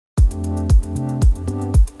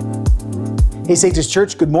Hey, Sanctus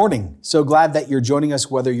Church, good morning. So glad that you're joining us,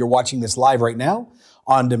 whether you're watching this live right now,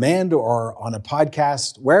 on demand, or on a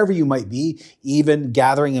podcast, wherever you might be, even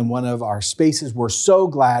gathering in one of our spaces. We're so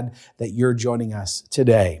glad that you're joining us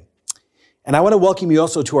today. And I want to welcome you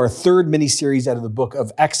also to our third mini-series out of the book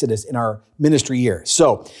of Exodus in our ministry year.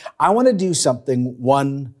 So I want to do something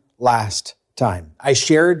one last time. I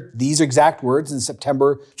shared these exact words in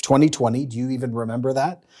September 2020. Do you even remember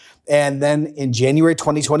that? And then in January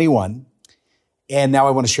 2021, and now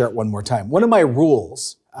I want to share it one more time. One of my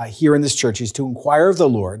rules here in this church is to inquire of the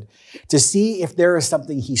Lord to see if there is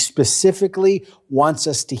something he specifically wants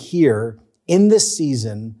us to hear in this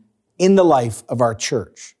season in the life of our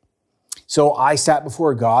church. So I sat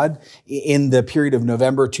before God in the period of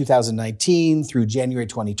November 2019 through January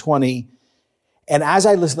 2020. And as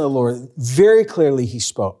I listened to the Lord, very clearly he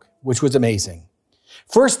spoke, which was amazing.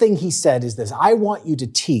 First thing he said is this: I want you to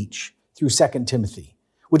teach through 2 Timothy,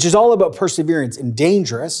 which is all about perseverance in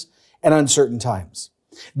dangerous and uncertain times.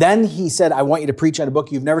 Then he said, I want you to preach on a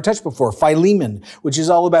book you've never touched before, Philemon, which is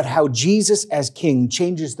all about how Jesus as king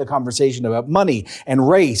changes the conversation about money and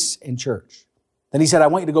race in church. Then he said, I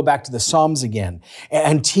want you to go back to the Psalms again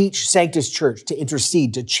and teach Sanctus Church to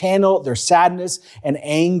intercede, to channel their sadness and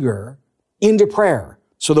anger into prayer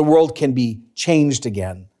so the world can be changed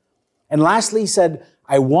again. And lastly, he said,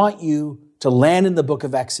 I want you to land in the book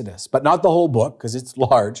of Exodus, but not the whole book because it's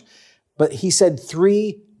large. But he said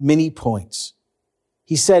 3 mini points.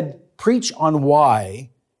 He said, preach on why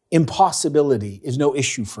impossibility is no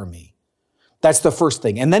issue for me. That's the first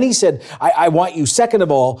thing. And then he said, I want you, second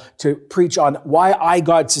of all, to preach on why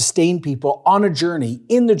God sustained people on a journey,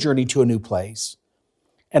 in the journey to a new place.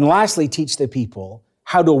 And lastly, teach the people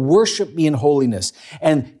how to worship me in holiness.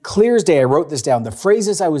 And clear as day, I wrote this down. The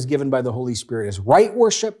phrases I was given by the Holy Spirit is right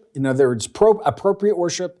worship, in other words, appropriate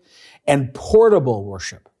worship, and portable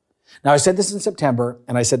worship. Now, I said this in September,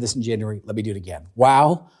 and I said this in January. Let me do it again.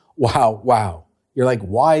 Wow, wow, wow. You're like,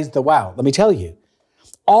 why is the wow? Let me tell you.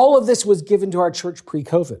 All of this was given to our church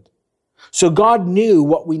pre-COVID. So God knew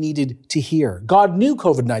what we needed to hear. God knew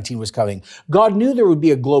COVID-19 was coming. God knew there would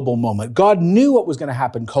be a global moment. God knew what was going to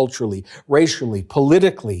happen culturally, racially,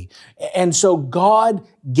 politically. And so God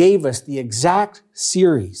gave us the exact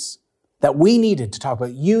series that we needed to talk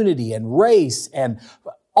about unity and race and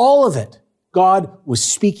all of it. God was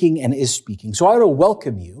speaking and is speaking. So I want to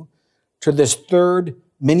welcome you to this third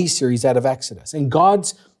mini-series out of Exodus. And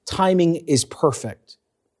God's timing is perfect.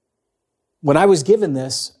 When I was given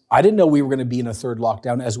this, I didn't know we were going to be in a third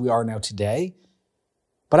lockdown as we are now today.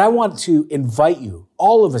 But I want to invite you,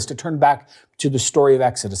 all of us, to turn back to the story of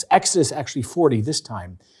Exodus. Exodus actually 40 this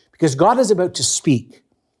time, because God is about to speak.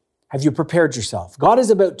 Have you prepared yourself? God is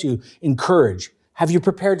about to encourage. Have you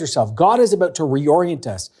prepared yourself? God is about to reorient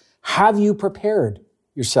us. Have you prepared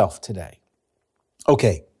yourself today?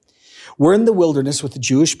 Okay, we're in the wilderness with the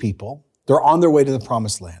Jewish people. They're on their way to the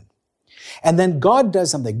promised land. And then God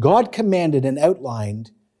does something. God commanded and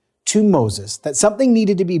outlined to Moses that something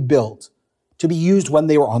needed to be built to be used when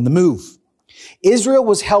they were on the move. Israel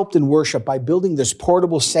was helped in worship by building this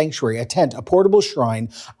portable sanctuary, a tent, a portable shrine,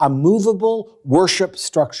 a movable worship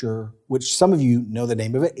structure, which some of you know the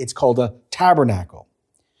name of it. It's called a tabernacle.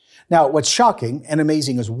 Now, what's shocking and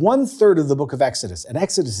amazing is 1/3 of the book of Exodus, and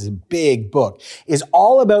Exodus is a big book, is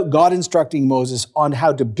all about God instructing Moses on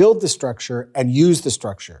how to build the structure and use the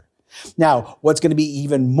structure. Now, what's going to be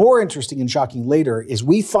even more interesting and shocking later is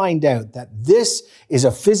we find out that this is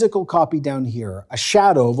a physical copy down here, a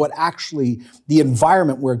shadow of what actually the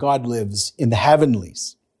environment where God lives in the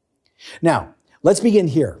heavenlies. Now, let's begin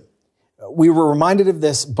here. We were reminded of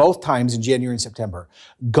this both times in January and September.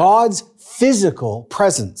 God's physical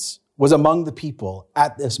presence was among the people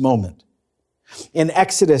at this moment. In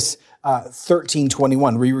Exodus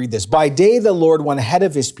 13:21, we read this. By day, the Lord went ahead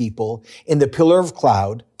of his people in the pillar of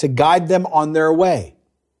cloud to guide them on their way.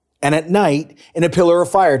 And at night, in a pillar of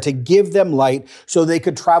fire to give them light so they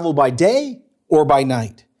could travel by day or by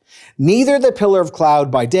night. Neither the pillar of cloud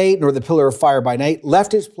by day nor the pillar of fire by night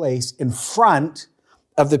left its place in front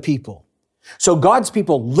of the people. So God's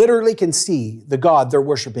people literally can see the God they're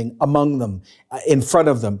worshiping among them, in front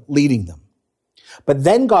of them, leading them. But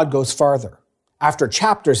then God goes farther. After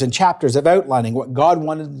chapters and chapters of outlining what God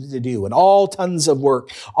wanted to do and all tons of work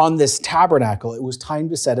on this tabernacle, it was time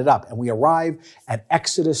to set it up. And we arrive at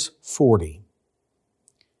Exodus 40.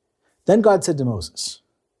 Then God said to Moses,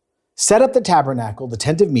 set up the tabernacle, the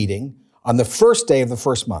tent of meeting, on the first day of the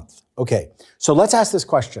first month. Okay, so let's ask this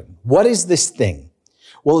question. What is this thing?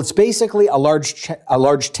 Well, it's basically a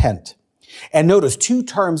large tent. And notice 2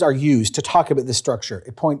 terms are used to talk about this structure.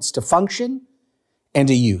 It points to function and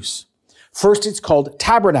to use. First, it's called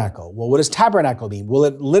tabernacle. Well, what does tabernacle mean? Well,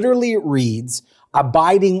 it literally reads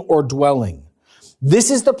abiding or dwelling.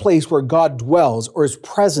 This is the place where God dwells or is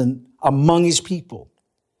present among his people.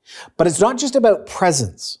 But it's not just about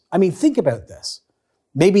presence. I mean, think about this.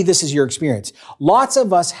 Maybe this is your experience. Lots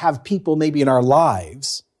of us have people maybe in our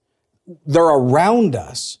lives, they're around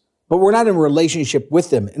us, but we're not in relationship with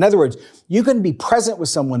them. In other words, you can be present with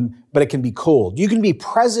someone, but it can be cold. You can be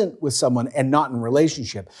present with someone and not in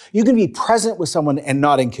relationship. You can be present with someone and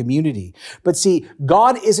not in community. But see,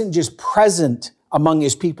 God isn't just present among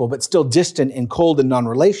his people, but still distant and cold and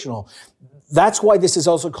non-relational. That's why this is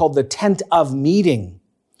also called the tent of meeting.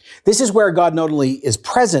 This is where God not only is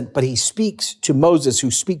present, but he speaks to Moses,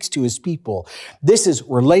 who speaks to his people. This is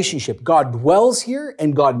relationship. God dwells here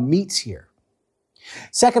and God meets here.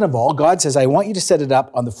 Second of all, God says, I want you to set it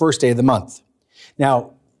up on the first day of the month.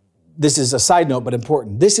 Now, this is a side note, but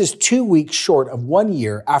important. This is 2 weeks short of 1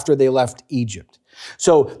 year after they left Egypt.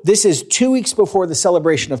 So this is 2 weeks before the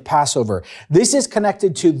celebration of Passover. This is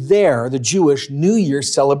connected to the Jewish New Year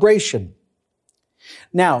celebration.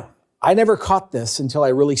 Now, I never caught this until I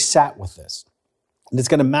really sat with this. And it's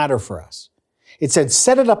going to matter for us. It said,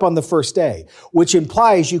 set it up on the first day, which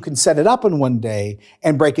implies you can set it up in 1 day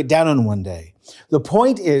and break it down in 1 day. The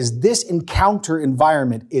point is this encounter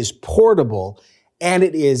environment is portable and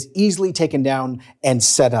it is easily taken down and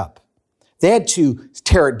set up. They had to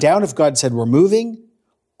tear it down if God said we're moving,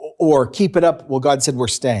 or keep it up, well, God said we're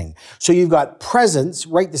staying. So you've got presence,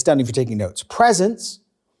 write this down if you're taking notes. Presence,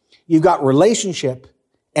 you've got relationship,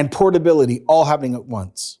 and portability all happening at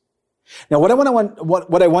once. Now, what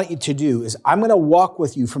I want you to do is I'm going to walk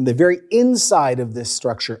with you from the very inside of this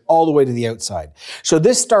structure all the way to the outside. So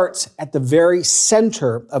this starts at the very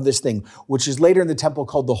center of this thing, which is later in the temple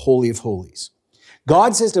called the Holy of Holies.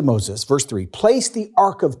 God says to Moses, verse 3, place the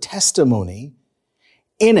ark of testimony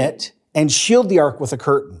in it and shield the ark with a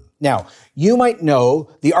curtain. Now, you might know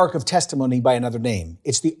the ark of testimony by another name.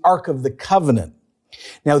 It's the Ark of the Covenant.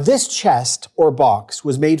 Now, this chest or box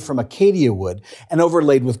was made from acacia wood and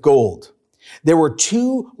overlaid with gold. There were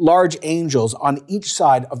 2 large angels on each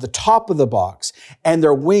side of the top of the box, and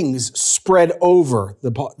their wings spread over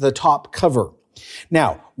the top cover.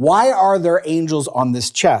 Now, why are there angels on this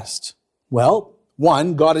chest? Well,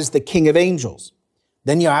 1, God is the King of angels.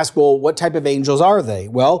 Then you ask, well, what type of angels are they?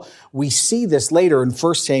 Well, we see this later in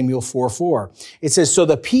 1 Samuel 4:4. It says, so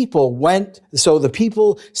the people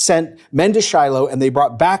sent men to Shiloh, and they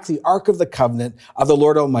brought back the Ark of the Covenant of the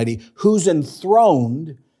Lord Almighty, who's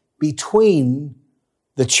enthroned between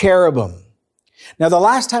the cherubim. Now, the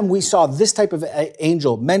last time we saw this type of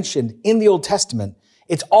angel mentioned in the Old Testament,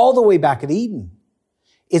 it's all the way back at Eden.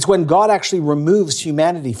 It's when God actually removes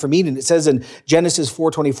humanity from Eden. It says in Genesis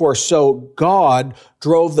 4:24, so God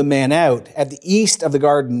drove the man out at the east of the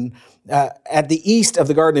Garden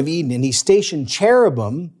of Eden, and he stationed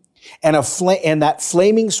cherubim and that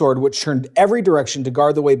flaming sword which turned every direction to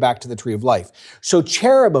guard the way back to the tree of life. So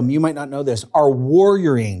cherubim, you might not know this, are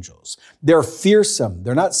warrior angels. They're fearsome.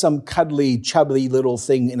 They're not some cuddly, chubby little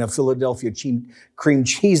thing in a Philadelphia cream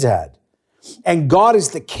cheese ad. And God is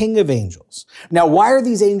the King of angels. Now, why are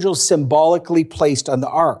these angels symbolically placed on the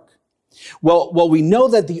ark? Well, we know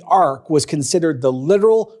that the ark was considered the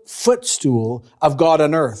literal footstool of God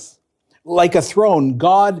on earth. Like a throne,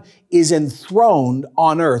 God is enthroned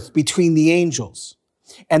on earth between the angels.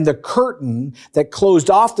 And the curtain that closed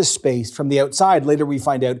off the space from the outside, later we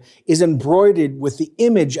find out, is embroidered with the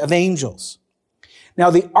image of angels. Now,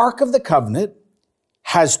 the Ark of the Covenant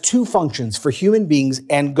has 2 functions for human beings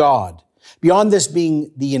and God, beyond this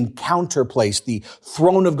being the encounter place, the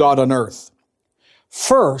throne of God on earth.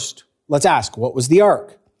 First, let's ask, what was the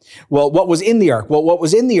ark? Well, what was in the ark? Well, what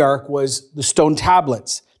was in the ark was the stone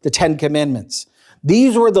tablets, the 10 commandments.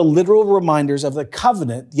 These were the literal reminders of the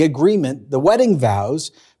covenant, the agreement, the wedding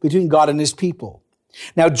vows between God and his people.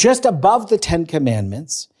 Now, just above the 10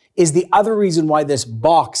 commandments is the other reason why this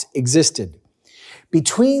box existed.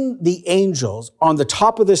 Between the angels on the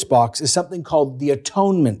top of this box is something called the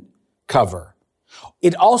atonement cover.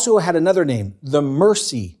 It also had another name, the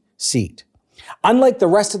mercy seat. Unlike the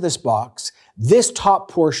rest of this box, this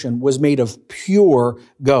top portion was made of pure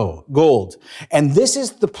gold. And this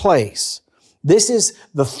is the place. This is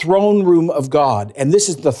the throne room of God. And this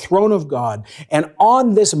is the throne of God. And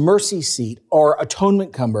on this mercy seat or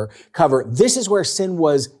atonement cover, this is where sin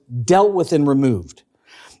was dealt with and removed.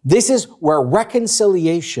 This is where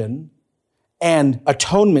reconciliation and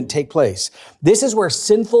atonement take place. This is where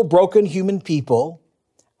sinful, broken human people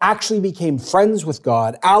actually became friends with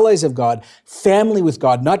God, allies of God, family with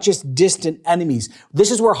God, not just distant enemies.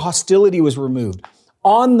 This is where hostility was removed.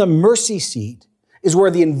 On the mercy seat is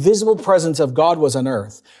where the invisible presence of God was on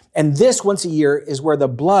earth. And this once a year is where the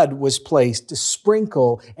blood was placed to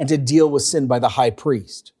sprinkle and to deal with sin by the high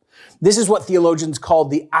priest. This is what theologians call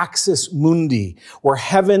the axis mundi, where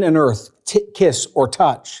heaven and earth kiss or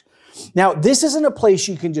touch. Now, this isn't a place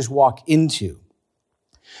you can just walk into.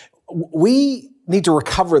 We need to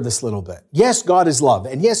recover this little bit. Yes, God is love.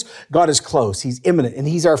 And yes, God is close. He's immanent and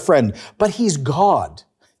he's our friend. But he's God.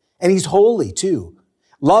 And he's holy too.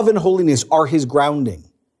 Love and holiness are his grounding.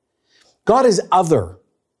 God is other.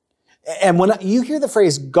 And when you hear the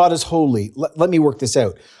phrase, God is holy, let me work this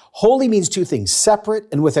out. Holy means two things, separate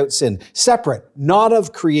and without sin. Separate, not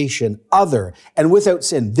of creation, other, and without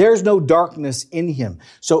sin. There's no darkness in him.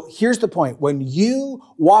 So here's the point. When you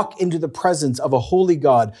walk into the presence of a holy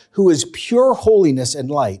God who is pure holiness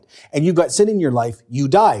and light, and you've got sin in your life, you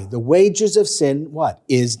die. The wages of sin, what?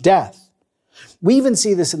 Is death. We even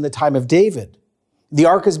see this in the time of David. The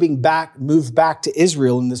ark is being moved back to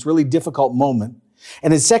Israel in this really difficult moment.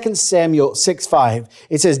 And in 2 Samuel 6:5,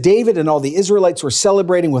 it says, David and all the Israelites were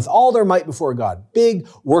celebrating with all their might before God. Big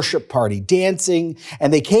worship party, dancing.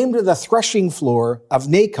 And they came to the threshing floor of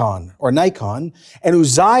Nikon. And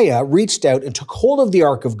Uzziah reached out and took hold of the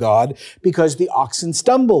ark of God because the oxen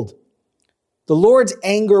stumbled. The Lord's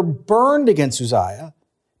anger burned against Uzziah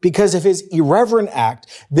because of his irreverent act.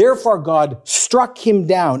 Therefore, God struck him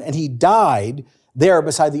down and he died there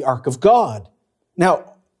beside the ark of God.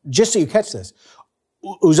 Now, just so you catch this,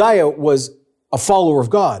 Uzziah was a follower of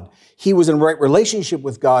God. He was in right relationship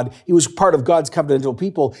with God. He was part of God's covenantal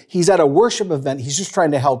people. He's at a worship event. He's just trying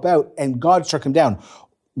to help out, and God struck him down.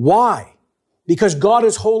 Why? Because God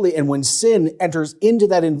is holy, and when sin enters into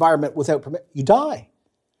that environment without permission, you die.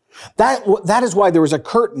 That is why there was a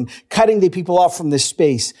curtain cutting the people off from this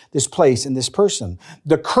space, this place, and this person.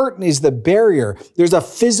 The curtain is the barrier. There's a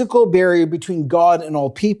physical barrier between God and all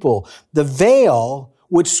people. The veil,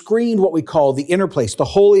 which screened what we call the inner place, the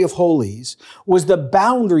Holy of Holies, was the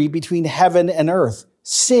boundary between heaven and earth,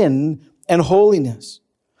 sin and holiness.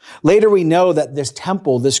 Later we know that this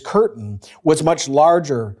temple, this curtain, was much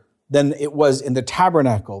larger than it was in the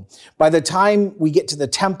tabernacle. By the time we get to the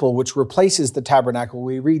temple, which replaces the tabernacle,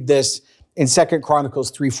 we read this in 2 Chronicles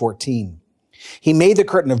 3:14. He made the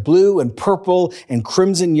curtain of blue and purple and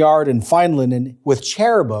crimson yard and fine linen with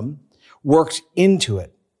cherubim worked into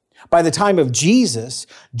it. By the time of Jesus,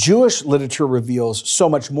 Jewish literature reveals so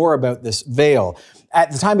much more about this veil.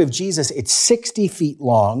 At the time of Jesus, it's 60 feet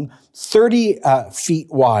long, 30 feet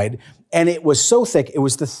wide, and it was so thick, it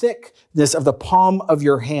was the thickness of the palm of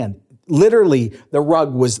your hand. Literally, the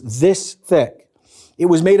rug was this thick. It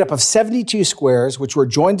was made up of 72 squares, which were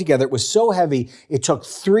joined together. It was so heavy, it took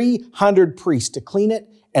 300 priests to clean it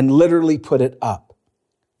and literally put it up.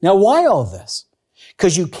 Now, why all this?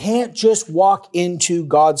 Because you can't just walk into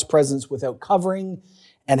God's presence without covering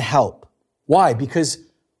and help. Why? Because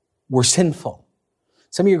we're sinful.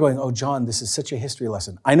 Some of you are going, oh, John, this is such a history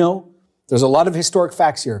lesson. I know there's a lot of historic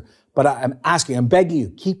facts here, but I'm begging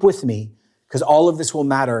you, keep with me, because all of this will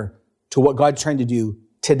matter to what God's trying to do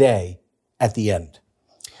today at the end.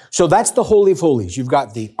 So that's the Holy of Holies. You've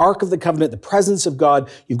got the Ark of the Covenant, the presence of God.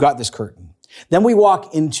 You've got this curtain. Then we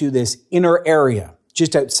walk into this inner area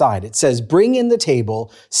just outside. It says, bring in the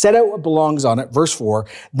table, set out what belongs on it, verse 4,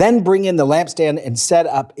 then bring in the lampstand and set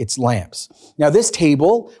up its lamps. Now, this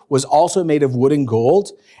table was also made of wood and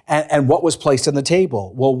gold. And what was placed on the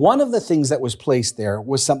table? Well, one of the things that was placed there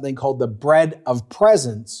was something called the bread of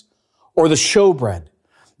presence, or the showbread.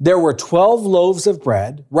 There were 12 loaves of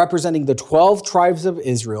bread representing the 12 tribes of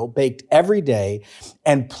Israel, baked every day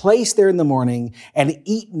and placed there in the morning and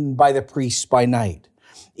eaten by the priests by night.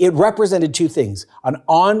 It represented two things, an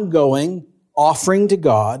ongoing offering to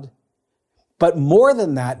God, but more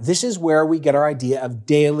than that, this is where we get our idea of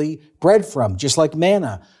daily bread from, just like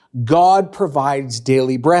manna. God provides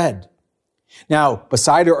daily bread. Now,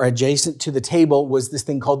 beside or adjacent to the table was this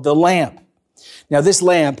thing called the lamp. Now, this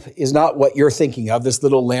lamp is not what you're thinking of, this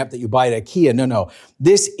little lamp that you buy at IKEA. No.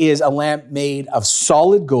 This is a lamp made of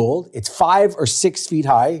solid gold. It's 5 or 6 feet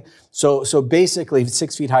high. So basically,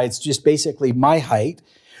 6 feet high, it's just basically my height.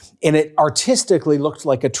 And it artistically looked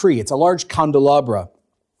like a tree. It's a large candelabra.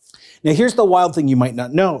 Now, here's the wild thing you might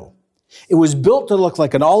not know. It was built to look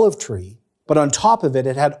like an olive tree, but on top of it,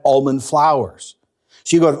 it had almond flowers.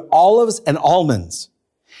 So you go to olives and almonds.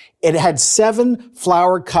 It had 7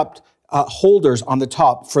 flower-cupped holders on the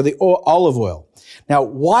top for the olive oil. Now,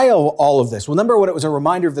 why all of this? Well, number one, it was a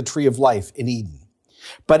reminder of the tree of life in Eden.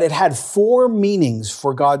 But it had 4 meanings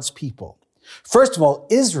for God's people. First of all,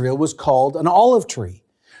 Israel was called an olive tree.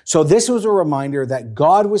 So this was a reminder that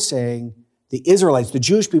God was saying, the Israelites, the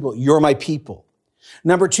Jewish people, you're my people.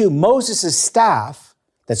 Number two, Moses' staff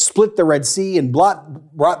that split the Red Sea and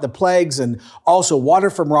brought the plagues and also water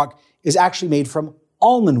from rock is actually made from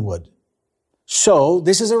almond wood. So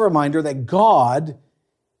this is a reminder that God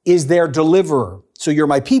is their deliverer. So you're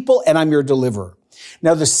my people and I'm your deliverer.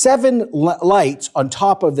 Now the 7 lights on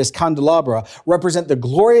top of this candelabra represent the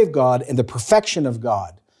glory of God and the perfection of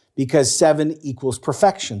God, because 7 equals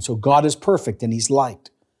perfection. So God is perfect and he's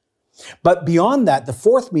light. But beyond that, the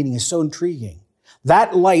 4th meaning is so intriguing.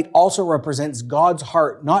 That light also represents God's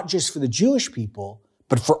heart, not just for the Jewish people,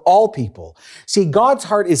 but for all people. See, God's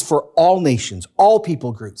heart is for all nations, all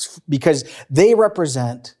people groups, because they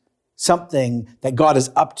represent something that God is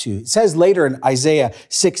up to. It says later in Isaiah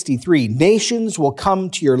 63, nations will come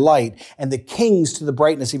to your light and the kings to the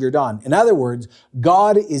brightness of your dawn. In other words,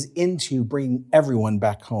 God is into bringing everyone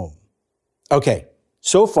back home. Okay,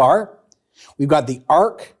 so far, we've got the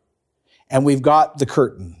ark and we've got the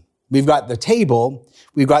curtain. We've got the table,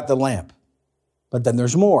 we've got the lamp. But then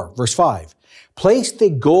there's more. Verse 5. Place the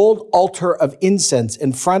gold altar of incense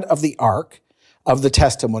in front of the ark of the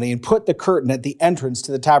testimony and put the curtain at the entrance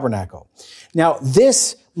to the tabernacle. Now,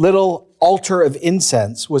 this little altar of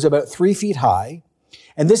incense was about 3 feet high,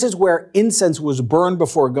 and this is where incense was burned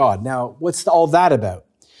before God. Now, what's all that about?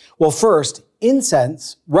 Well, first,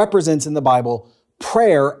 incense represents in the Bible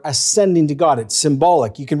prayer ascending to God. It's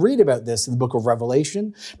symbolic. You can read about this in the book of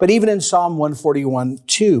Revelation, but even in Psalm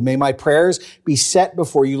 141:2, may my prayers be set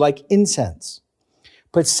before you like incense.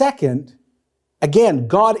 But second, again,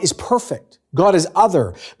 God is perfect. God is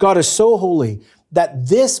other. God is so holy that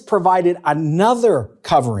this provided another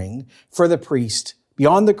covering for the priest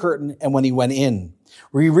beyond the curtain and when he went in.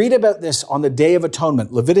 We read about this on the Day of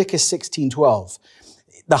Atonement, Leviticus 16:12.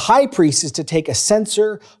 The high priest is to take a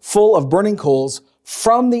censer full of burning coals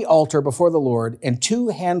from the altar before the Lord and 2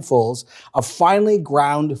 handfuls of finely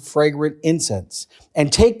ground fragrant incense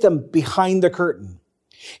and take them behind the curtain.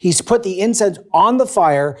 He's put the incense on the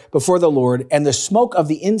fire before the Lord, and the smoke of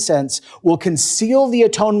the incense will conceal the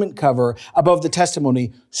atonement cover above the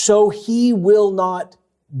testimony, so he will not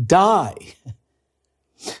die.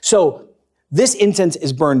 So this incense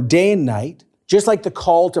is burned day and night, just like the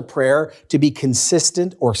call to prayer to be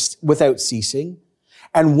consistent or without ceasing.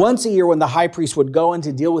 And once a year, when the high priest would go in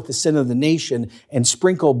to deal with the sin of the nation and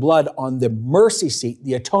sprinkle blood on the mercy seat,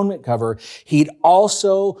 the atonement cover, he'd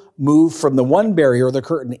also move from the one barrier, the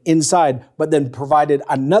curtain, inside, but then provided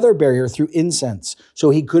another barrier through incense. So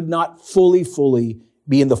he could not fully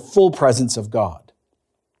be in the full presence of God.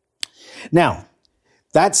 Now,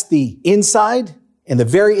 that's the inside and the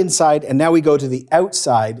very inside. And now we go to the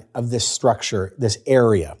outside of this structure, this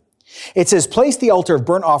area. It says, place the altar of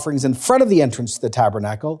burnt offerings in front of the entrance to the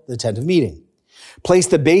tabernacle, the tent of meeting. Place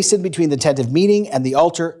the basin between the tent of meeting and the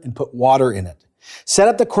altar and put water in it. Set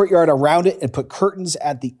up the courtyard around it and put curtains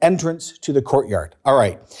at the entrance to the courtyard. All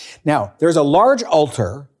right. Now, there's a large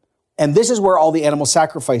altar, and this is where all the animal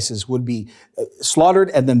sacrifices would be slaughtered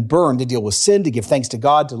and then burned to deal with sin, to give thanks to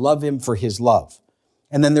God, to love him for his love.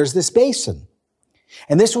 And then there's this basin.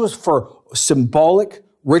 And this was for symbolic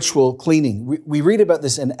ritual cleaning. We read about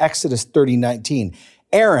this in Exodus 30:19.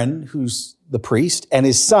 Aaron, who's the priest, and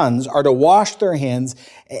his sons are to wash their hands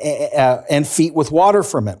and feet with water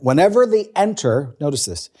from it. Whenever they enter, notice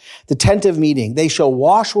this, the tent of meeting, they shall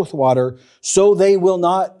wash with water so they will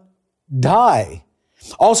not die.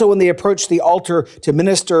 Also, when they approach the altar to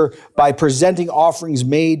minister by presenting offerings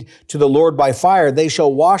made to the Lord by fire, they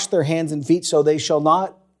shall wash their hands and feet so they shall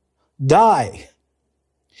not die.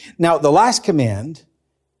 Now, the last command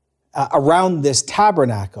around this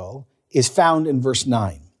tabernacle is found in verse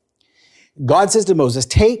 9. God says to Moses,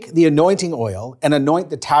 take the anointing oil and anoint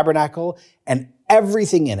the tabernacle and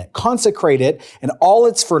everything in it. Consecrate it and all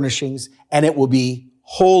its furnishings, and it will be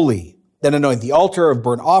holy. Then anoint the altar of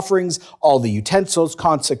burnt offerings, all the utensils,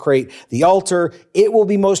 consecrate the altar. It will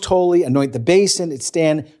be most holy. Anoint the basin, its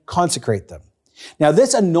stand, consecrate them. Now,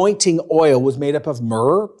 this anointing oil was made up of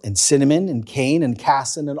myrrh and cinnamon and cane and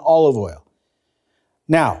cassia and olive oil.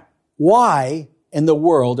 Now, why in the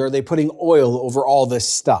world are they putting oil over all this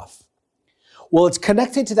stuff? Well, it's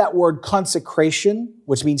connected to that word consecration,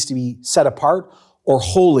 which means to be set apart, or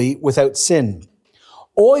holy without sin.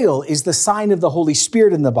 Oil is the sign of the Holy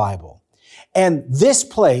Spirit in the Bible. And this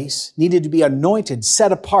place needed to be anointed,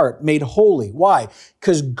 set apart, made holy. Why?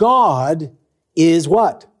 Because God is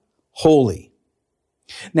what? Holy.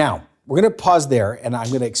 Now, we're going to pause there and I'm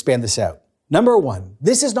going to expand this out. Number one,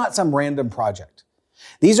 this is not some random project.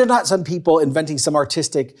 These are not some people inventing some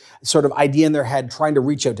artistic sort of idea in their head trying to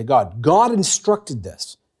reach out to God. God instructed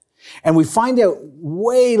this. And we find out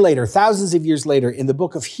way later, thousands of years later, in the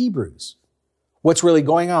book of Hebrews, what's really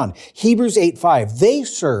going on. Hebrews 8:5, they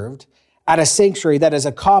served at a sanctuary that is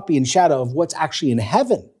a copy and shadow of what's actually in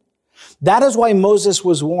heaven. That is why Moses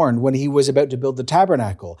was warned when he was about to build the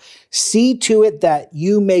tabernacle. See to it that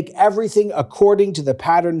you make everything according to the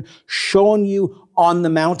pattern shown you on the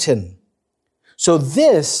mountain. So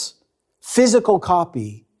this physical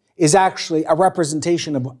copy is actually a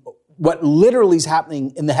representation of what literally is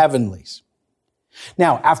happening in the heavenlies.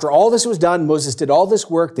 Now, after all this was done, Moses did all this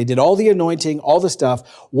work, they did all the anointing, all the stuff.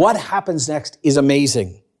 What happens next is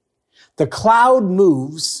amazing. The cloud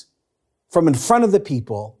moves from in front of the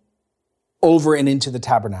people over and into the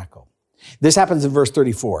tabernacle. This happens in verse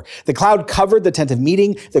 34. The cloud covered the tent of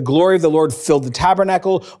meeting. The glory of the Lord filled the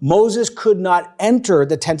tabernacle. Moses could not enter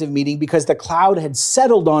the tent of meeting because the cloud had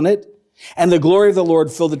settled on it, and the glory of the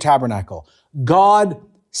Lord filled the tabernacle. God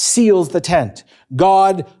seals the tent.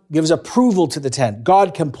 God gives approval to the tent.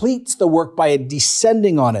 God completes the work by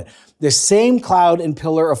descending on it. The same cloud and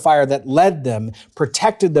pillar of fire that led them,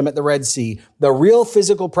 protected them at the Red Sea, the real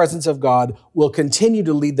physical presence of God will continue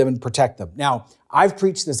to lead them and protect them. Now, I've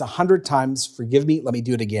preached this 100 times. Forgive me. Let me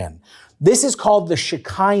do it again. This is called the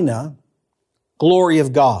Shekinah glory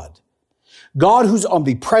of God. God who's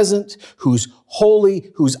omnipresent, who's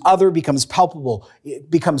holy, whose other becomes palpable, it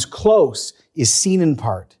becomes close, is seen in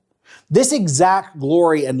part. This exact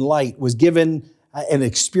glory and light was given and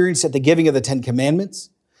experienced at the giving of the Ten Commandments,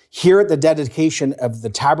 here at the dedication of the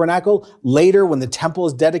tabernacle. Later, when the temple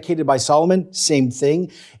is dedicated by Solomon, same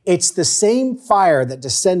thing. It's the same fire that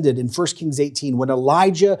descended in 1 Kings 18 when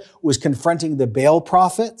Elijah was confronting the Baal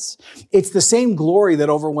prophets. It's the same glory that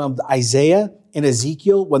overwhelmed Isaiah and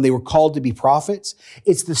Ezekiel when they were called to be prophets.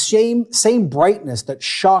 It's the same brightness that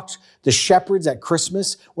shocked the shepherds at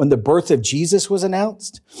Christmas when the birth of Jesus was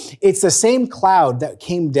announced. It's the same cloud that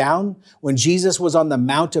came down when Jesus was on the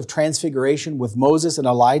Mount of Transfiguration with Moses and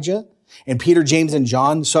Elijah, and Peter, James, and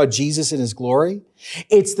John saw Jesus in his glory.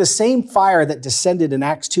 It's the same fire that descended in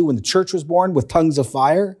Acts 2 when the church was born with tongues of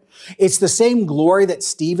fire. It's the same glory that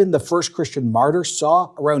Stephen, the first Christian martyr,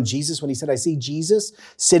 saw around Jesus when he said, I see Jesus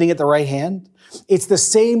sitting at the right hand. It's the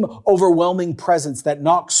same overwhelming presence that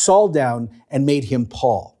knocked Saul down and made him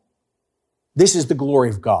Paul. This is the glory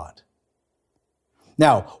of God.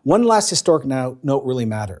 Now, one last historic note really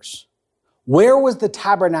matters. Where was the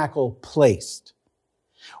tabernacle placed?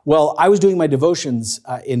 Well, I was doing my devotions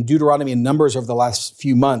in Deuteronomy and Numbers over the last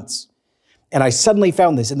few months, and I suddenly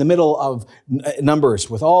found this in the middle of Numbers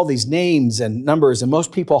with all these names and numbers, and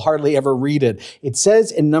most people hardly ever read it. It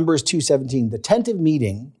says in Numbers 2:17, the tent of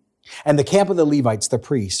meeting and the camp of the Levites, the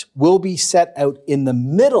priests, will be set out in the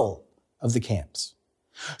middle of the camps.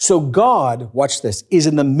 So God, watch this, is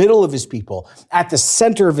in the middle of his people, at the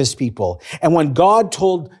center of his people. And when God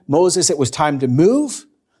told Moses it was time to move,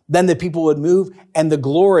 then the people would move and the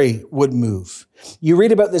glory would move. You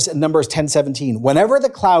read about this in Numbers 10:17. Whenever the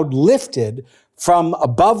cloud lifted from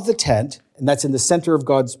above the tent, and that's in the center of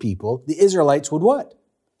God's people, the Israelites would what?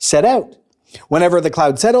 Set out. Whenever the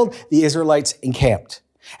cloud settled, the Israelites encamped.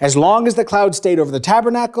 As long as the cloud stayed over the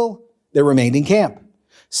tabernacle, they remained in camp.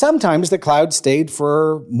 Sometimes the cloud stayed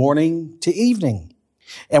for morning to evening.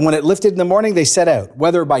 And when it lifted in the morning, they set out.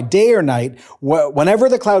 Whether by day or night, whenever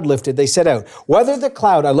the cloud lifted, they set out. Whether the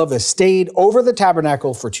cloud, I love this, stayed over the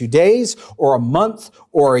tabernacle for 2 days or a month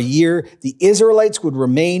or a year, the Israelites would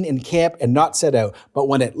remain in camp and not set out. But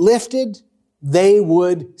when it lifted, they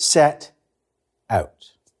would set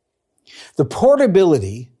out. The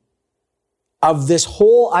portability of this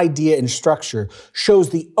whole idea and structure shows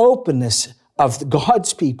the openness of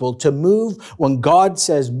God's people to move when God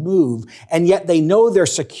says move, and yet they know their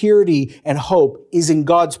security and hope is in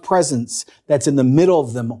God's presence that's in the middle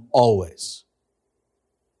of them always.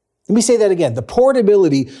 Let me say that again. The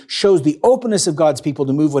portability shows the openness of God's people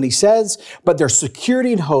to move when he says, but their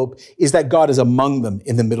security and hope is that God is among them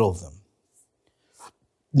in the middle of them.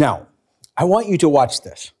 Now, I want you to watch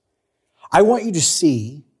this. I want you to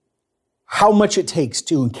see how much it takes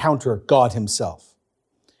to encounter God himself.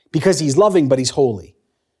 Because he's loving, but he's holy.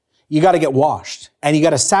 You got to get washed, and you got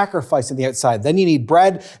to sacrifice on the outside. Then you need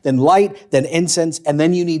bread, then light, then incense, and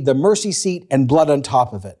then you need the mercy seat and blood on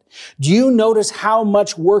top of it. Do you notice how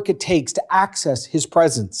much work it takes to access his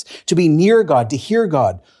presence, to be near God, to hear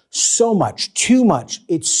God? So much, too much.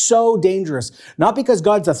 It's so dangerous. Not because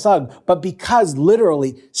God's a thug, but because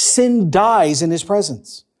literally sin dies in his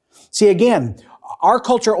presence. See, again, our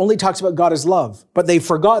culture only talks about God as love, but they've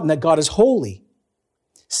forgotten that God is holy.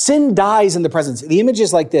 Sin dies in the presence. The image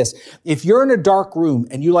is like this. If you're in a dark room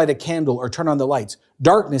and you light a candle or turn on the lights,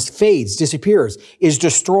 darkness fades, disappears, is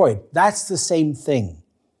destroyed. That's the same thing.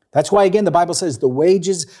 That's why, again, the Bible says the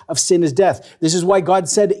wages of sin is death. This is why God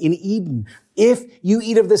said in Eden, if you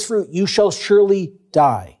eat of this fruit, you shall surely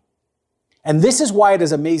die. And this is why it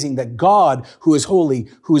is amazing that God, who is holy,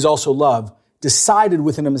 who is also love, decided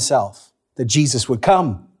within himself that Jesus would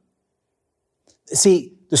come.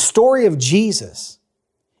 See, the story of Jesus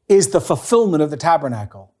is the fulfillment of the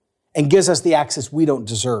tabernacle and gives us the access we don't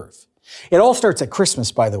deserve. It all starts at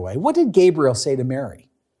Christmas, by the way. What did Gabriel say to Mary?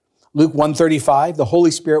 Luke 1:35, the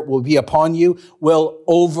Holy Spirit will be upon you, will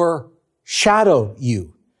overshadow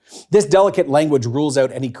you. This delicate language rules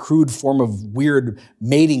out any crude form of weird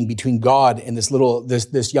mating between God and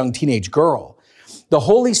this young teenage girl. The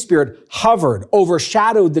Holy Spirit hovered,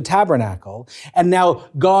 overshadowed the tabernacle, and now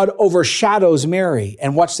God overshadows Mary.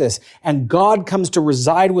 And watch this. And God comes to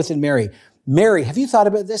reside within Mary. Mary, have you thought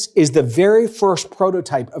about this? Is the very first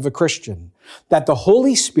prototype of a Christian, that the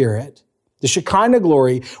Holy Spirit, the Shekinah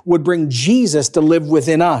glory, would bring Jesus to live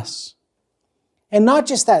within us. And not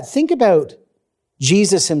just that, think about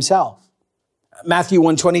Jesus himself. Matthew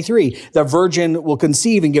 1:23, the virgin will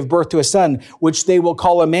conceive and give birth to a son, which they will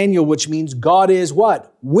call Emmanuel, which means God is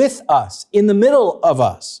what? With us, in the middle of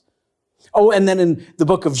us. Oh, and then in the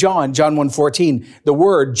book of John 1:14, the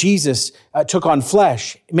word Jesus took on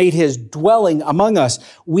flesh, made his dwelling among us.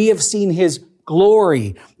 We have seen his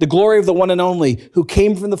glory, the glory of the one and only who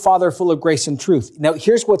came from the Father full of grace and truth. Now,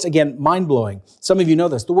 here's what's, again, mind-blowing. Some of you know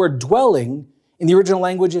this. The word dwelling in the original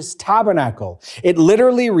language is tabernacle. It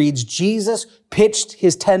literally reads, Jesus pitched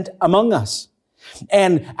his tent among us.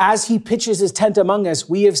 And as he pitches his tent among us,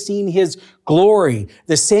 we have seen his glory,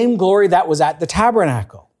 the same glory that was at the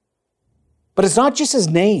tabernacle. But it's not just his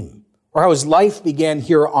name or how his life began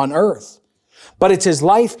here on earth, but it's his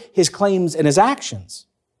life, his claims, and his actions.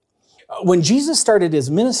 When Jesus started his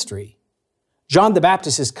ministry, John the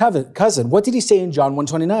Baptist, his cousin, what did he say in John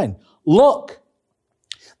 1:29? Look,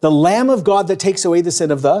 the Lamb of God that takes away the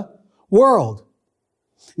sin of the world.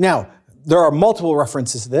 Now, there are multiple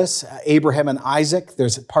references to this. Abraham and Isaac,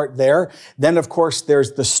 there's a part there. Then, of course,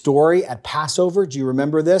 there's the story at Passover. Do you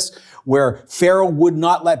remember this? Where Pharaoh would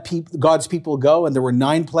not let God's people go, and there were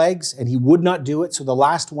 9 plagues, and he would not do it. So the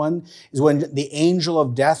last one is when the angel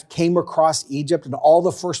of death came across Egypt, and all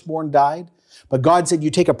the firstborn died. But God said,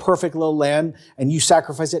 you take a perfect little lamb, and you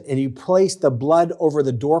sacrifice it, and you place the blood over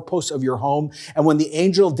the doorposts of your home. And when the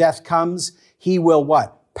angel of death comes, he will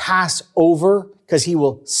what? Pass over, because he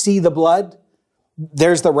will see the blood.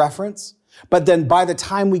 There's the reference. But then by the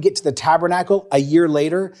time we get to the tabernacle, a year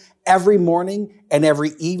later, every morning and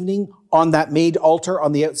every evening on that made altar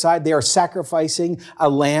on the outside, they are sacrificing a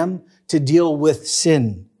lamb to deal with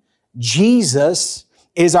sin. Jesus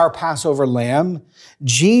is our Passover lamb.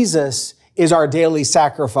 Jesus is our daily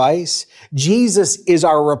sacrifice. Jesus is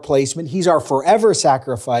our replacement. He's our forever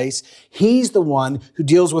sacrifice. He's the one who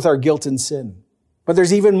deals with our guilt and sin. But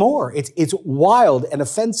there's even more. It's wild and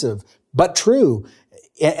offensive, but true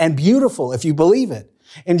and beautiful if you believe it.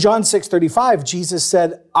 In John 6:35, Jesus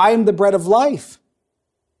said, I am the bread of life.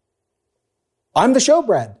 I'm the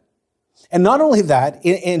showbread. And not only that,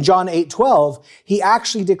 in John 8:12, he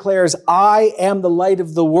actually declares, I am the light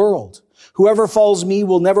of the world. Whoever follows me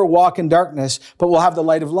will never walk in darkness, but will have the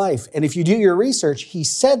light of life. And if you do your research, he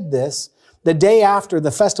said this the day after the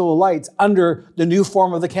Festival of Lights under the new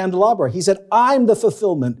form of the candelabra. He said, I'm the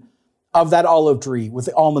fulfillment of that olive tree with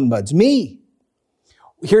the almond buds. Me.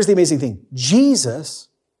 Here's the amazing thing. Jesus,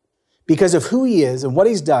 because of who he is and what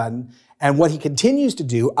he's done and what he continues to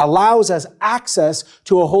do, allows us access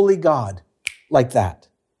to a holy God like that.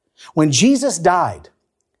 When Jesus died,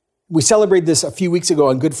 we celebrated this a few weeks ago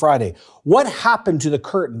on Good Friday. What happened to the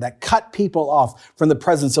curtain that cut people off from the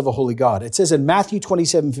presence of a holy God? It says in Matthew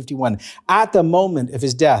 27:51, at the moment of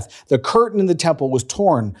his death, the curtain in the temple was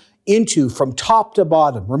torn into from top to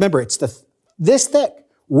bottom. Remember, it's this thick,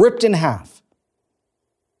 ripped in half.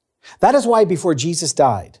 That is why before Jesus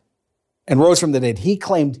died and rose from the dead, he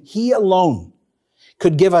claimed he alone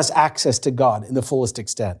could give us access to God in the fullest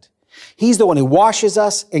extent. He's the one who washes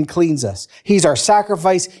us and cleans us. He's our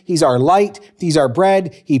sacrifice. He's our light. He's our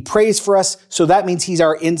bread. He prays for us. So that means he's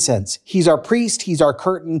our incense. He's our priest. He's our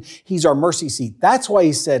curtain. He's our mercy seat. That's why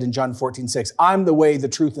he said in John 14:6, I'm the way, the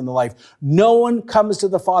truth, and the life. No one comes to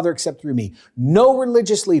the Father except through me. No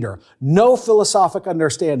religious leader, no philosophic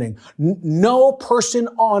understanding, no person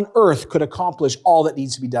on earth could accomplish all that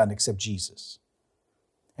needs to be done except Jesus.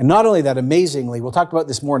 And not only that, amazingly, we'll talk about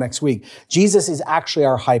this more next week, Jesus is actually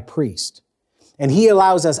our high priest. And he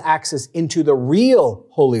allows us access into the real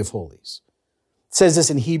Holy of Holies. It says this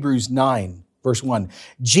in Hebrews 9, verse 1.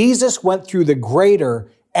 Jesus went through the greater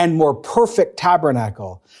and more perfect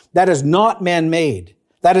tabernacle that is not man-made.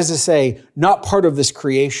 That is to say, not part of this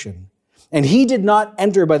creation. And he did not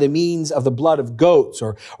enter by the means of the blood of goats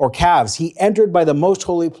or calves. He entered by the most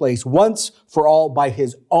holy place once for all by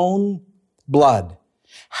his own blood,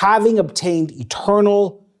 having obtained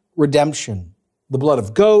eternal redemption. The blood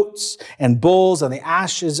of goats and bulls and the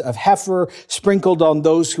ashes of heifer sprinkled on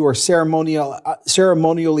those who are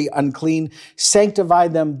ceremonially unclean,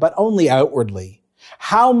 sanctified them, but only outwardly.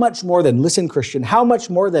 How much more then, listen Christian, how much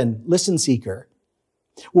more then, listen seeker,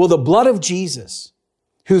 will the blood of Jesus,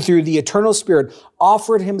 who through the eternal Spirit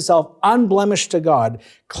offered himself unblemished to God,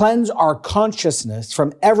 cleanse our consciousness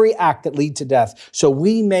from every act that lead to death, so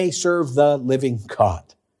we may serve the living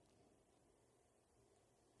God.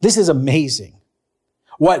 This is amazing.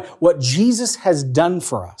 What Jesus has done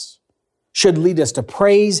for us should lead us to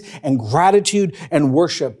praise and gratitude and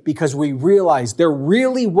worship, because we realize there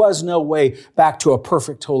really was no way back to a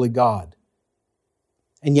perfect, holy God.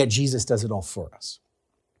 And yet Jesus does it all for us.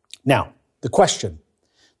 Now, the question.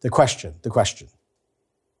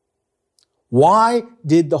 Why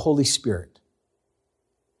did the Holy Spirit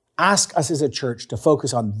ask us as a church to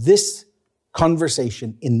focus on this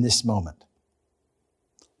conversation in this moment?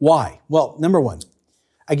 Why? Well, number one,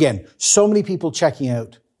 again, so many people checking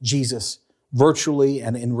out Jesus virtually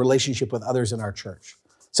and in relationship with others in our church.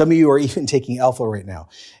 Some of you are even taking Alpha right now.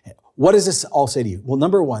 What does this all say to you? Well,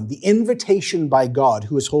 number one, the invitation by God,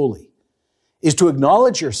 who is holy, is to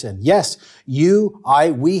acknowledge your sin. Yes,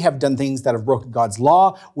 we have done things that have broken God's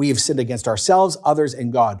law. We have sinned against ourselves, others,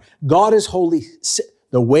 and God. God is holy.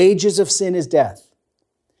 The wages of sin is death.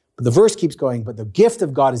 But the verse keeps going, but the gift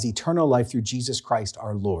of God is eternal life through Jesus Christ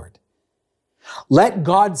our Lord. Let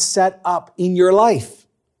God set up in your life.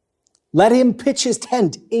 Let him pitch his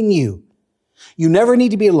tent in you. You never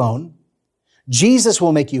need to be alone. Jesus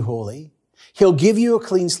will make you holy. He'll give you a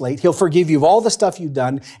clean slate. He'll forgive you of all the stuff you've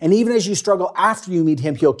done. And even as you struggle after you meet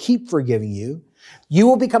him, he'll keep forgiving you. You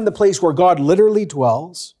will become the place where God literally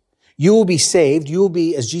dwells. You will be saved. You will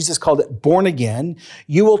be, as Jesus called it, born again.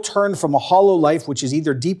 You will turn from a hollow life, which is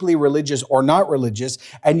either deeply religious or not religious,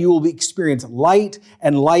 and you will experience light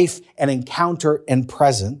and life and encounter and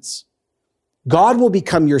presence. God will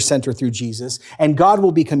become your center through Jesus, and God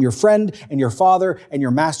will become your friend and your father and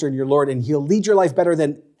your master and your Lord, and he'll lead your life better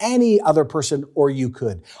than any other person or you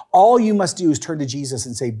could. All you must do is turn to Jesus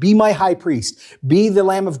and say, be my high priest, be the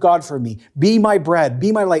Lamb of God for me, be my bread,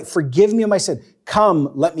 be my light, forgive me of my sin.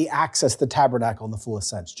 Come, let me access the tabernacle in the fullest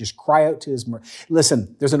sense. Just cry out to his mercy.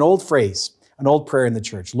 Listen, there's an old phrase, an old prayer in the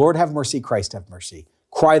church. Lord, have mercy, Christ, have mercy.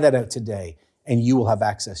 Cry that out today, and you will have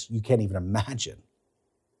access you can't even imagine.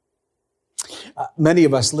 Many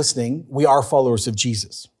of us listening, we are followers of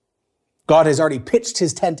Jesus. God has already pitched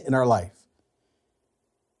his tent in our life.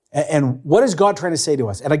 And what is God trying to say to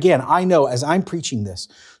us? And again, I know as I'm preaching this,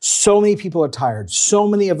 so many people are tired. So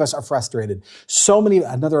many of us are frustrated.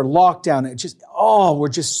 Another lockdown. We're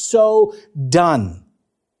just so done.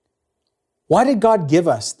 Why did God give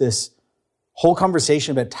us this whole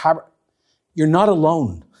conversation about You're not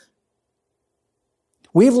alone.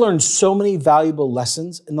 We've learned so many valuable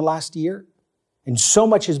lessons in the last year, and so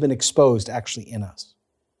much has been exposed actually in us.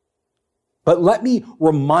 But let me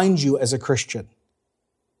remind you as a Christian,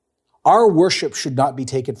 our worship should not be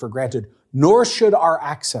taken for granted, nor should our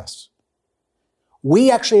access.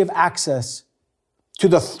 We actually have access to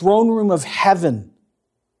the throne room of heaven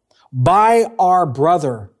by our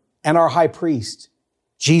brother and our high priest,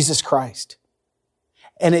 Jesus Christ.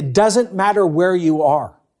 And it doesn't matter where you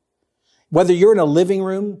are. Whether you're in a living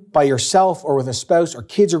room by yourself or with a spouse, or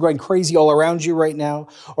kids are going crazy all around you right now,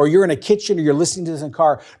 or you're in a kitchen or you're listening to this in a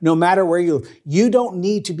car, no matter where you live, you don't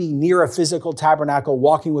need to be near a physical tabernacle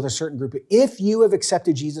walking with a certain group. If you have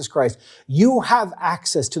accepted Jesus Christ, you have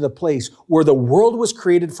access to the place where the world was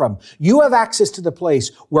created from. You have access to the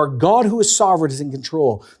place where God, who is sovereign, is in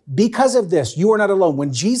control. Because of this, you are not alone.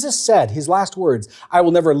 When Jesus said his last words, I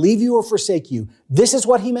will never leave you or forsake you, this is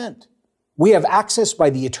what he meant. We have access by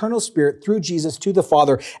the eternal Spirit through Jesus to the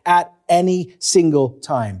Father at any single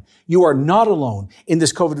time. You are not alone in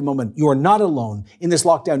this COVID moment. You are not alone in this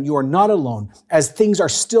lockdown. You are not alone. As things are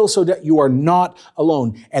still you are not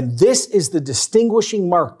alone. And this is the distinguishing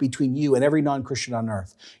mark between you and every non-Christian on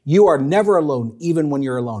earth. You are never alone, even when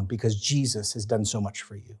you're alone, because Jesus has done so much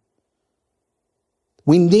for you.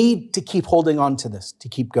 We need to keep holding on to this, to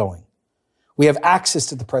keep going. We have access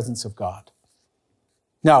to the presence of God.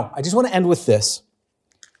 Now, I just want to end with this.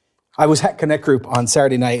 I was at Connect Group on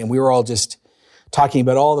Saturday night, and we were all just talking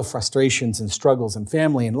about all the frustrations and struggles and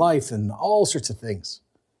family and life and all sorts of things.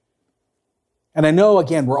 And I know,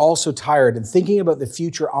 again, we're all so tired, and thinking about the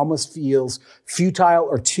future almost feels futile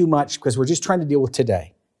or too much because we're just trying to deal with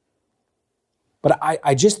today. But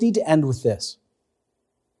I just need to end with this.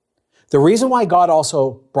 The reason why God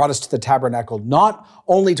also brought us to the tabernacle, not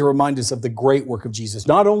only to remind us of the great work of Jesus,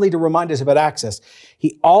 not only to remind us about access,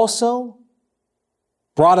 he also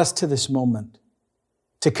brought us to this moment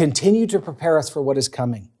to continue to prepare us for what is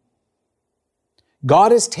coming.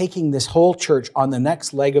 God is taking this whole church on the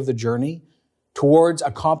next leg of the journey towards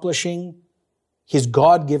accomplishing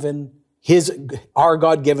our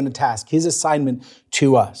God-given task, his assignment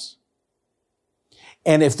to us.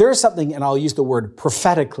 And if there's something, and I'll use the word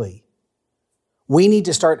prophetically, we need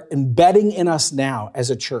to start embedding in us now as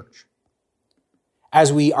a church,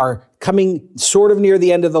 as we are coming sort of near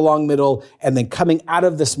the end of the long middle and then coming out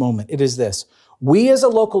of this moment, it is this. We as a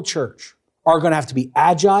local church are going to have to be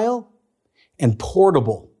agile and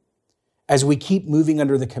portable as we keep moving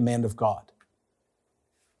under the command of God.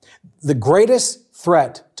 The greatest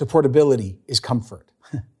threat to portability is comfort.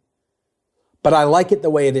 But I like it the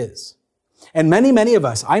way it is. And many of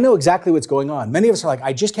us, I know exactly what's going on. Many of us are like,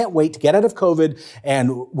 I just can't wait to get out of COVID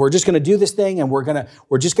and we're just going to do this thing and we're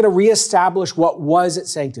just going to reestablish what was at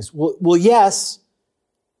Sanctus. Well, yes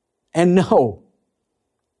and no.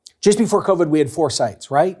 Just before COVID, we had 4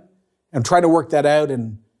 sites, right? I'm trying to work that out.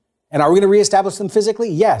 And are we going to reestablish them physically?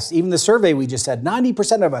 Yes. Even the survey we just said,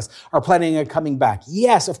 90% of us are planning on coming back.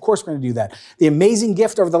 Yes, of course we're going to do that. The amazing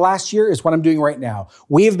gift over the last year is what I'm doing right now.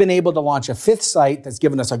 We have been able to launch a 5th site that's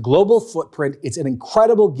given us a global footprint. It's an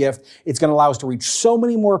incredible gift. It's going to allow us to reach so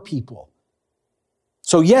many more people.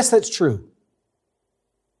 So yes, that's true.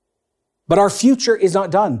 But our future is not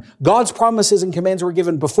done. God's promises and commands were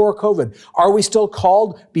given before COVID. Are we still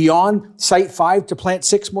called beyond Site 5 to plant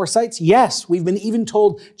 6 more sites? Yes. We've been even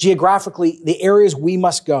told geographically the areas we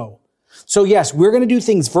must go. So yes, we're going to do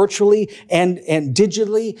things virtually and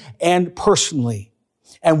digitally and personally.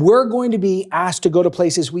 And we're going to be asked to go to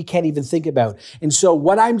places we can't even think about. And so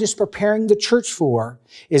what I'm just preparing the church for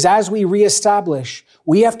is as we reestablish,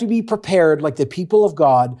 we have to be prepared like the people of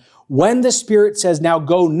God. When the Spirit says, now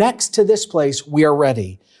go next to this place, we are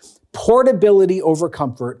ready. Portability over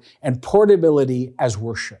comfort and portability as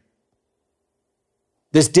worship.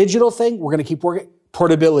 This digital thing, we're going to keep working.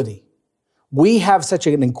 Portability. We have such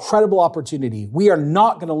an incredible opportunity. We are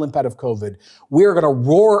not going to limp out of COVID. We are going to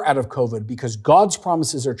roar out of COVID because God's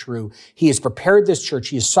promises are true. He has prepared this church.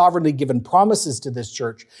 He has sovereignly given promises to this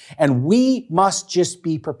church. And we must just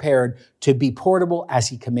be prepared to be portable as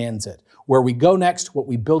he commands it. Where we go next, what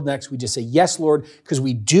we build next, we just say, yes, Lord, because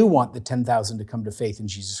we do want the 10,000 to come to faith in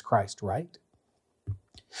Jesus Christ, right?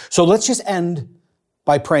 So let's just end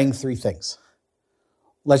by praying 3 things.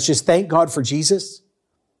 Let's just thank God for Jesus.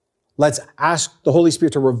 Let's ask the Holy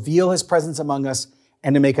Spirit to reveal his presence among us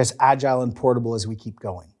and to make us agile and portable as we keep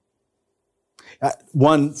going.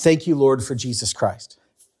 1, thank you, Lord, for Jesus Christ.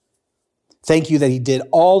 Thank you that he did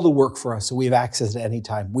all the work for us so we have access at any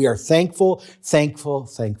time. We are thankful, thankful,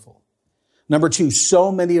 thankful. Number 2,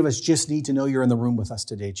 so many of us just need to know you're in the room with us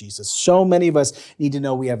today, Jesus. So many of us need to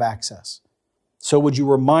know we have access. So would you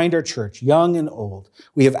remind our church, young and old,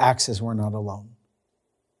 we have access, we're not alone.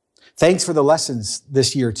 Thanks for the lessons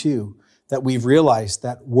this year too, that we've realized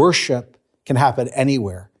that worship can happen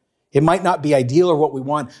anywhere. It might not be ideal or what we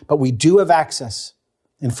want, but we do have access.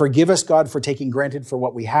 And forgive us, God, for taking granted for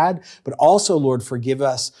what we had, but also, Lord, forgive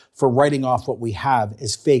us for writing off what we have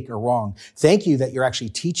as fake or wrong. Thank you that you're actually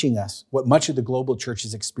teaching us what much of the global church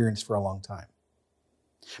has experienced for a long time.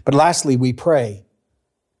 But lastly, we pray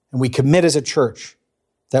and we commit as a church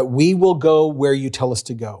that we will go where you tell us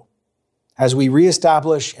to go. As we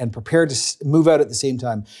reestablish and prepare to move out at the same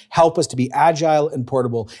time, help us to be agile and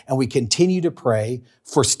portable. And we continue to pray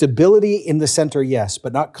for stability in the center, yes,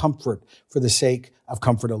 but not comfort for the sake of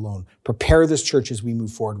comfort alone. Prepare this church as we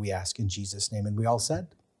move forward, we ask in Jesus' name. And we all said,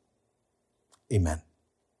 amen.